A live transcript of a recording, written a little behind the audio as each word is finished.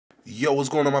Yo, what's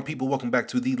going on, my people? Welcome back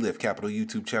to the Live Capital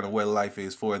YouTube channel where life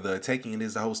is for the taking. It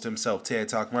is the host himself, Ted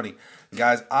Talk Money.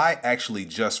 Guys, I actually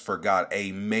just forgot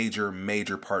a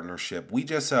major partnership. We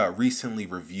just recently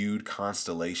reviewed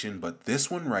Constellation, but this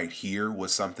one right here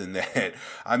was something that,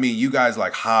 I mean, you guys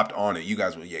like hopped on it. You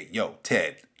guys were, yeah, yo,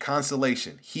 Ted,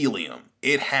 Constellation Helium.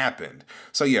 It happened.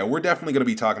 So yeah, we're definitely going to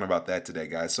be talking about that today,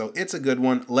 guys. So it's a good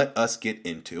one. Let us get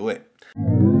into it.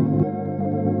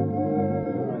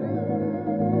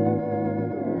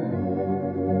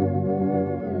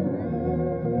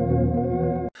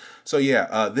 So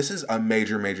yeah, this is a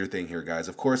major thing here, guys.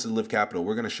 Of course, at Live Capital,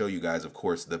 we're going to show you guys, of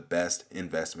course, the best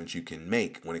investments you can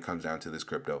make when it comes down to this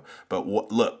crypto. But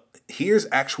look, here's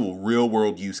actual real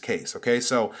world use case. Okay,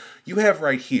 so you have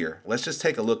right here, let's just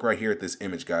take a look right here at this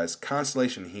image, guys.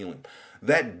 Constellation Helium.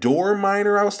 That door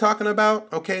miner I was talking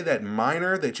about, okay, that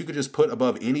miner that you could just put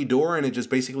above any door and it just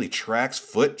basically tracks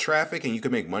foot traffic and you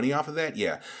can make money off of that.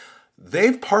 Yeah.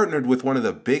 They've partnered with one of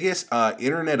the biggest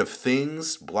Internet of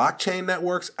Things blockchain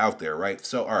networks out there, right?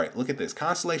 So, all right, look at this.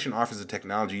 Constellation offers the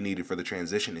technology needed for the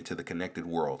transition into the connected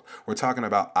world. We're talking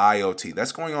about IoT.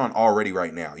 That's going on already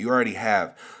right now. You already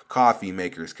have coffee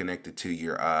makers connected to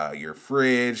your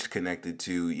fridge, connected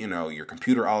to, you know, your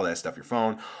computer, all that stuff, your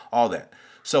phone, all that.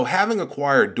 So having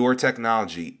acquired DYOR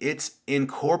technology, it's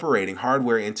incorporating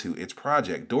hardware into its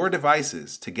project. DYOR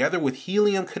devices, together with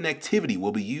Helium connectivity,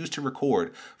 will be used to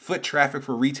record foot traffic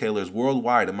for retailers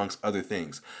worldwide, amongst other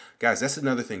things. Guys, that's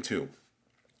another thing too.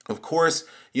 Of course,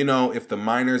 you know, if the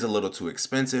miner is a little too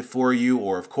expensive for you,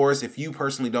 or of course, if you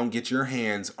personally don't get your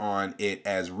hands on it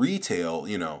as retail,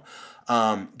 you know,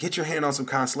 get your hand on some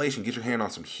Constellation, get your hand on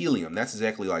some Helium. That's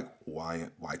exactly like why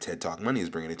Ted Talk Money is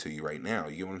bringing it to you right now.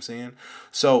 You get what I'm saying?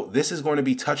 So this is going to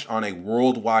be touched on a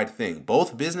worldwide thing.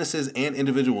 Both businesses and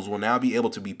individuals will now be able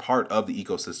to be part of the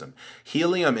ecosystem.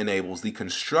 Helium enables the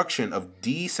construction of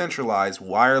decentralized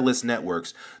wireless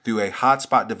networks through a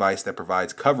hotspot device that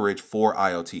provides coverage for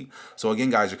IoT. So again,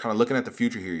 guys, you're kind of looking at the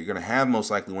future here. You're going to have most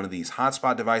likely one of these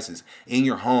hotspot devices in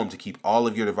your home to keep all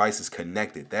of your devices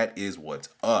connected. That is what's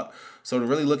up. So to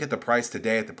really look at the price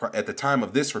today, at the time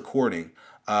of this recording,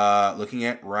 looking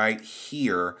at right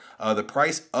here, the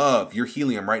price of your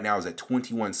Helium right now is at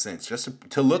 21 cents. Just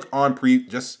to look on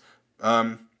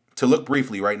to look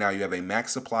briefly right now, you have a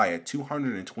max supply at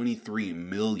 223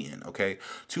 million, okay?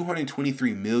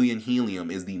 223 million Helium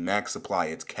is the max supply.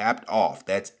 It's capped off.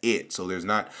 That's it. So there's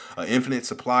not an infinite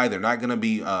supply. They're not going to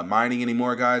be mining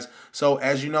anymore, guys. So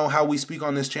as you know how we speak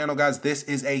on this channel, guys, this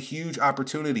is a huge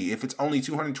opportunity. If it's only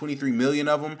 223 million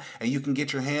of them and you can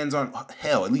get your hands on,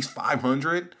 hell, at least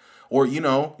 500, or, you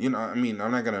know, I mean,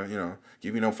 I'm not going to,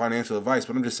 give you no financial advice,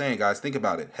 but I'm just saying, guys, think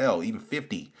about it. Hell, even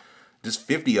 50, just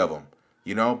 50 of them.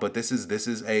 But this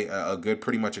is a good,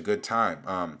 pretty much a good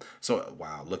time. So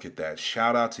wow, look at that.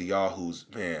 Shout out to y'all who's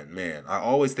man. I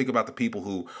always think about the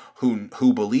people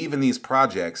who believe in these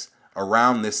projects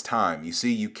around this time. You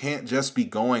see, you can't just be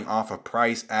going off of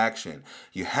price action.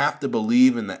 You have to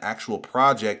believe in the actual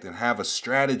project and have a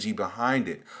strategy behind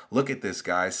it. Look at this,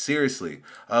 guys. Seriously.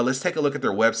 Let's take a look at their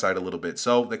website a little bit.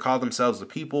 So they call themselves the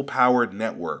People Powered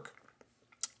Network.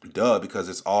 Duh, because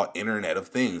it's all Internet of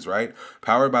Things, right?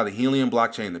 Powered by the Helium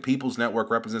blockchain, the People's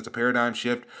Network represents a paradigm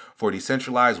shift for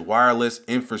decentralized wireless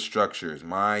infrastructures.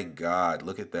 My God,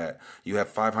 look at that. You have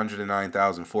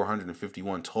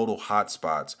 509,451 total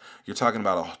hotspots. You're talking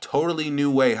about a totally new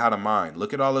way how to mine.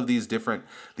 Look at all of these different,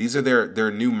 these are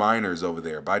their new miners over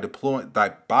there. By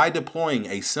deploying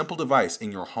a simple device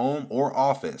in your home or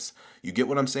office, you get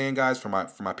what I'm saying, guys? For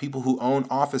my people who own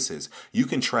offices, you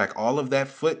can track all of that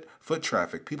foot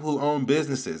traffic. People who own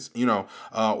businesses,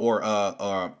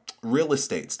 or real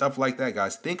estate, stuff like that,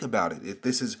 guys. Think about it.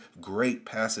 This is great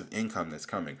passive income that's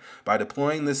coming. By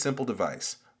deploying this simple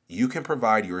device, you can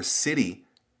provide your city,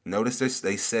 notice this,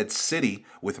 they said city,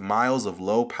 with miles of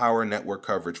low power network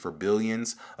coverage for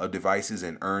billions of devices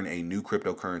and earn a new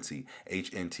cryptocurrency,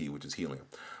 HNT, which is Helium.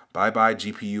 Bye-bye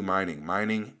GPU mining.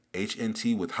 Mining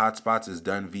HNT with hotspots is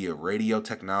done via radio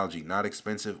technology, not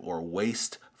expensive or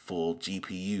wasteful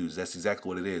GPUs. That's exactly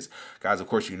what it is. Guys, of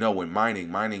course, you know when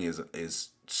mining is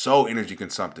so energy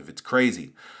consumptive. It's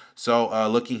crazy. So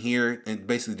looking here and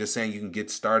basically just saying you can get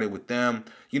started with them.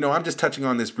 I'm just touching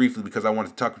on this briefly because I wanted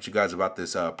to talk with you guys about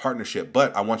this partnership,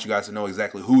 but I want you guys to know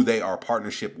exactly who they are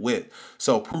partnership with.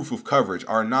 So proof of coverage,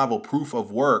 our novel proof of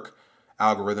work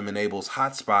algorithm enables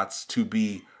hotspots to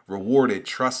be rewarded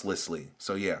trustlessly.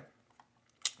 So yeah.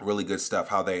 Really good stuff.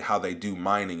 How they do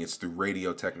mining. It's through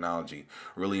radio technology.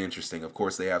 Really interesting. Of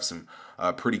course, they have some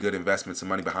pretty good investments and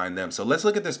money behind them. So let's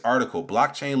look at this article.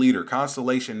 Blockchain leader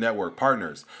Constellation Network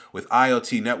partners with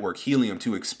IoT network Helium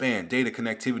to expand data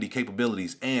connectivity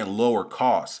capabilities and lower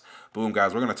costs. Boom,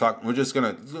 guys. We're just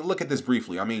gonna look at this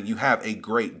briefly. I mean, you have a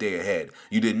great day ahead.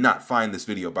 You did not find this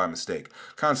video by mistake.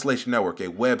 Constellation Network, a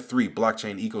Web3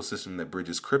 blockchain ecosystem that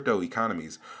bridges crypto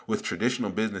economies with traditional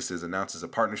businesses, announces a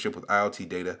partnership with IoT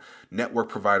data network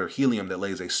provider Helium that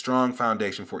lays a strong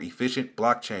foundation for efficient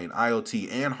blockchain,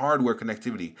 IoT, and hardware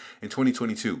connectivity in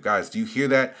 2022. Guys, do you hear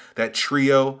that? That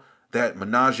trio, that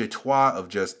menage a trois of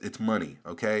just, it's money,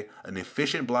 okay? An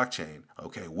efficient blockchain,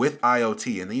 okay, with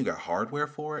IoT, and then you got hardware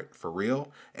for it, for real,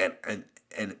 and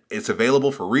it's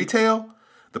available for retail.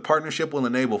 The partnership will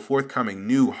enable forthcoming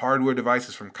new hardware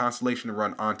devices from Constellation to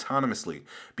run autonomously,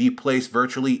 be placed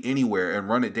virtually anywhere, and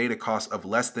run at data costs of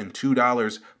less than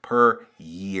 $2 per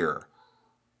year.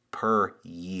 Per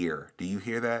year. Do you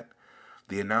hear that?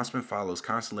 The announcement follows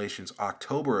Constellation's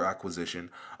October acquisition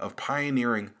of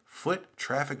pioneering foot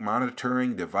traffic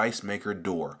monitoring device maker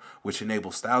DYOR, which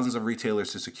enables thousands of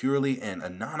retailers to securely and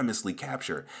anonymously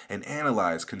capture and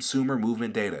analyze consumer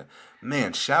movement data.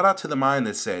 Man, shout out to the mind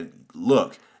that said,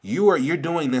 look, you're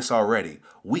doing this already.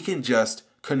 We can just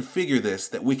configure this,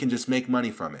 that we can just make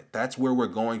money from it. That's where we're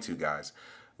going to, guys.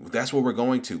 That's where we're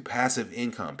going to. Passive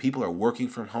income. People are working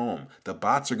from home. The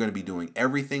bots are going to be doing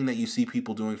everything that you see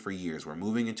people doing for years. We're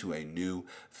moving into a new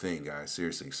thing, guys.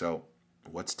 Seriously. So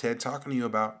what's Ted talking to you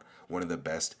about? One of the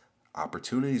best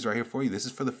opportunities right here for you. This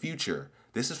is for the future.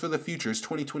 This is for the future. It's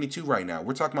 2022 right now.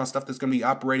 We're talking about stuff that's going to be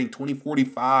operating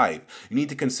 2045. You need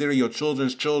to consider your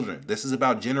children's children. This is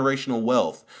about generational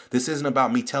wealth. This isn't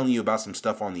about me telling you about some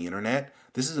stuff on the internet.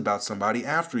 This is about somebody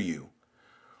after you.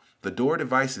 The DYOR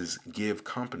devices give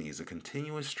companies a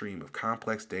continuous stream of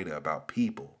complex data about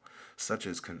people, such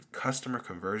as customer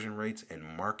conversion rates and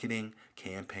marketing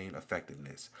campaign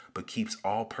effectiveness, but keeps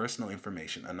all personal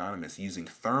information anonymous using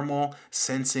thermal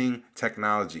sensing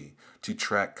technology to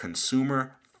track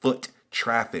consumer foot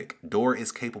traffic. DYOR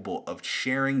is capable of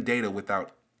sharing data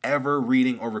without ever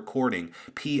reading or recording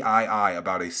PII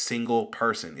about a single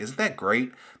person. Isn't that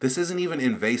great? This isn't even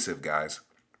invasive, guys.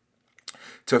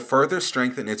 To further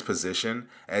strengthen its position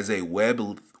as a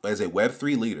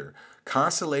Web3 leader,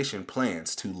 Constellation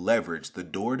plans to leverage the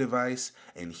DYOR device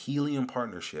and Helium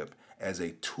partnership as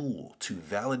a tool to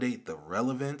validate the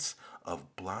relevance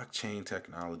of blockchain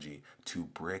technology to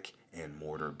brick and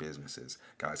mortar businesses.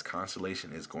 Guys,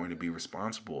 Constellation is going to be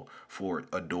responsible for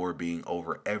a DYOR being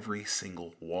over every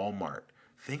single Walmart.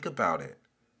 Think about it.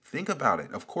 Think about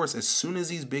it. Of course, as soon as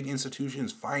these big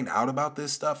institutions find out about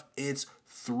this stuff, it's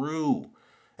through.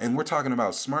 And we're talking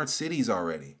about smart cities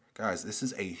already. Guys, this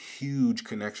is a huge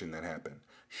connection that happened.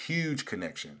 Huge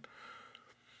connection.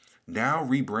 Now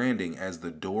rebranding as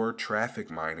the DYOR traffic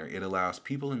miner, it allows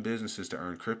people and businesses to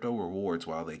earn crypto rewards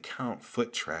while they count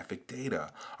foot traffic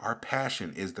data. Our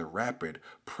passion is the rapid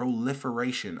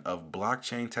proliferation of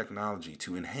blockchain technology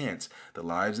to enhance the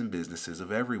lives and businesses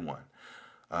of everyone,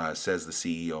 says the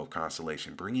CEO of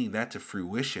Constellation. Bringing that to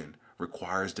fruition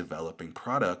requires developing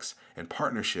products and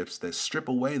partnerships that strip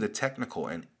away the technical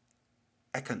and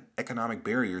economic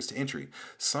barriers to entry.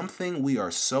 Something we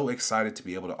are so excited to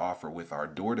be able to offer with our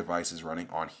DYOR devices running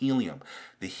on Helium.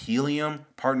 The Helium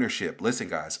partnership, listen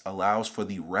guys, allows for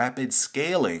the rapid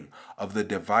scaling of the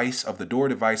DYOR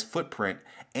device footprint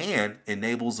and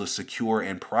enables a secure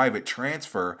and private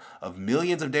transfer of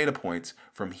millions of data points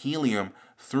from Helium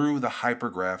through the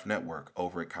hypergraph network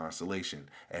over at Constellation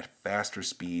at faster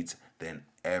speeds than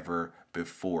ever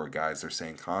before. Guys, they're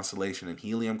saying Constellation and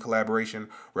Helium collaboration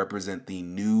represent the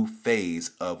new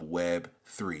phase of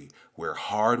Web3, where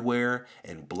hardware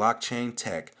and blockchain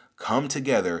tech come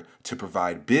together to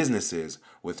provide businesses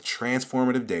with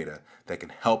transformative data that can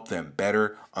help them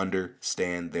better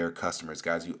understand their customers.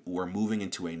 Guys, we're moving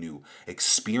into a new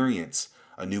experience,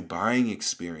 a new buying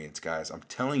experience, guys. I'm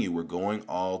telling you, we're going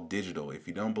all digital. If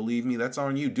you don't believe me, that's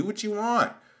on you. Do what you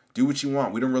want. Do what you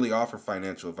want. We don't really offer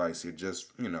financial advice here,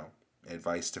 just,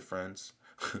 advice to friends.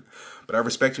 But I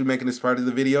respect you making this part of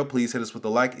the video. Please hit us with a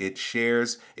like. It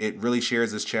really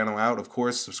shares this channel out. Of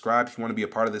course, subscribe if you want to be a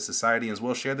part of this society, as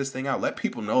well share this thing out. Let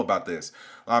people know about this.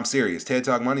 I'm serious. TED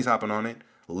Talk Money's hopping on it.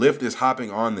 Lyft is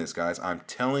hopping on this, guys. I'm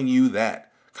telling you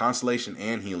that. Constellation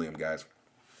and Helium, guys.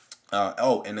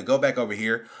 And to go back over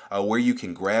here, where you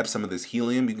can grab some of this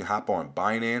Helium, you can hop on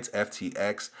Binance,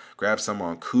 FTX, grab some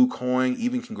on KuCoin,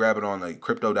 even can grab it on like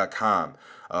crypto.com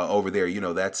over there.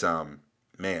 That's,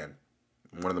 man,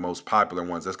 one of the most popular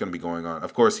ones that's going to be going on.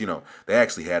 Of course, you know, they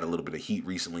actually had a little bit of heat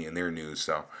recently in their news,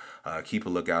 so keep a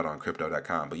lookout on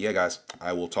crypto.com. But yeah, guys,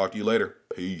 I will talk to you later.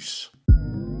 Peace.